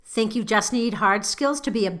Think you just need hard skills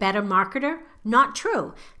to be a better marketer? Not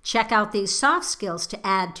true. Check out these soft skills to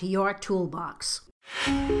add to your toolbox.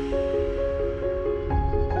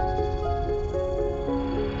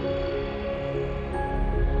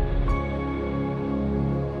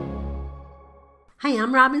 Hi,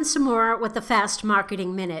 I'm Robin Samora with the Fast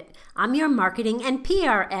Marketing Minute. I'm your marketing and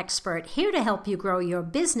PR expert here to help you grow your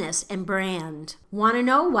business and brand. Want to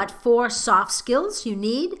know what 4 soft skills you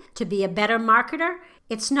need to be a better marketer?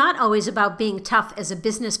 It's not always about being tough as a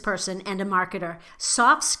business person and a marketer.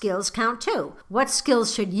 Soft skills count too. What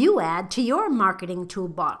skills should you add to your marketing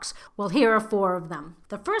toolbox? Well, here are 4 of them.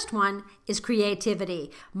 The first one is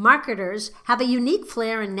creativity. Marketers have a unique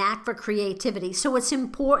flair and knack for creativity, so it's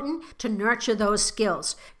important to nurture those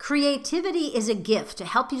skills. Creativity is a gift to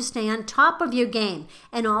help you stay on top of your game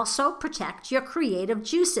and also protect your creative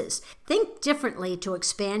juices. Think differently to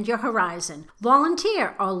expand your horizon.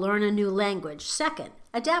 Volunteer or learn a new language. Second,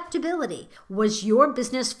 adaptability. Was your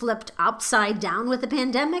business flipped upside down with the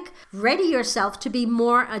pandemic? Ready yourself to be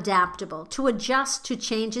more adaptable, to adjust to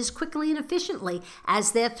changes quickly and efficiently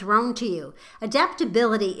as they're thrown to you.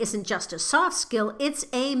 Adaptability isn't just a soft skill, it's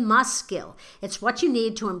a must skill. It's what you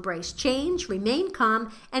need to embrace change, remain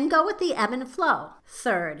calm, and go with the ebb and flow.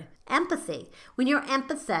 Third, empathy. When you're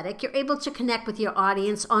empathetic, you're able to connect with your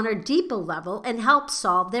audience on a deeper level and help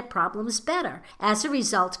solve their problems better. As a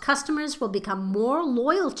result, customers will become more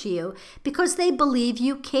loyal to you because they believe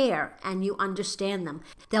you care and you understand them.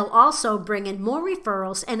 They'll also bring in more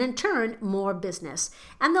referrals and in turn, more business.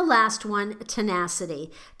 And the last one, tenacity.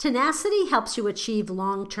 Tenacity helps you achieve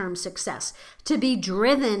long-term success, to be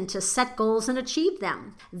driven to set goals and achieve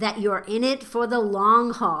them, that you're in it for the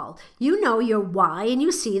long haul. You know your why and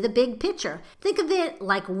you see the big picture. Think of it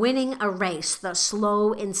like winning a race, the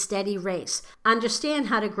slow and steady race. Understand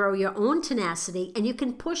how to grow your own tenacity and you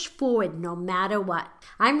can push forward no matter what.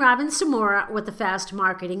 I'm Robin Samora with the Fast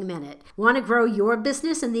Marketing Minute. Want to grow your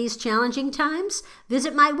business in these challenging times?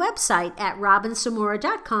 Visit my website at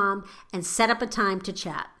robinsamora.com and set up a time to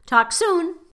chat. Talk soon.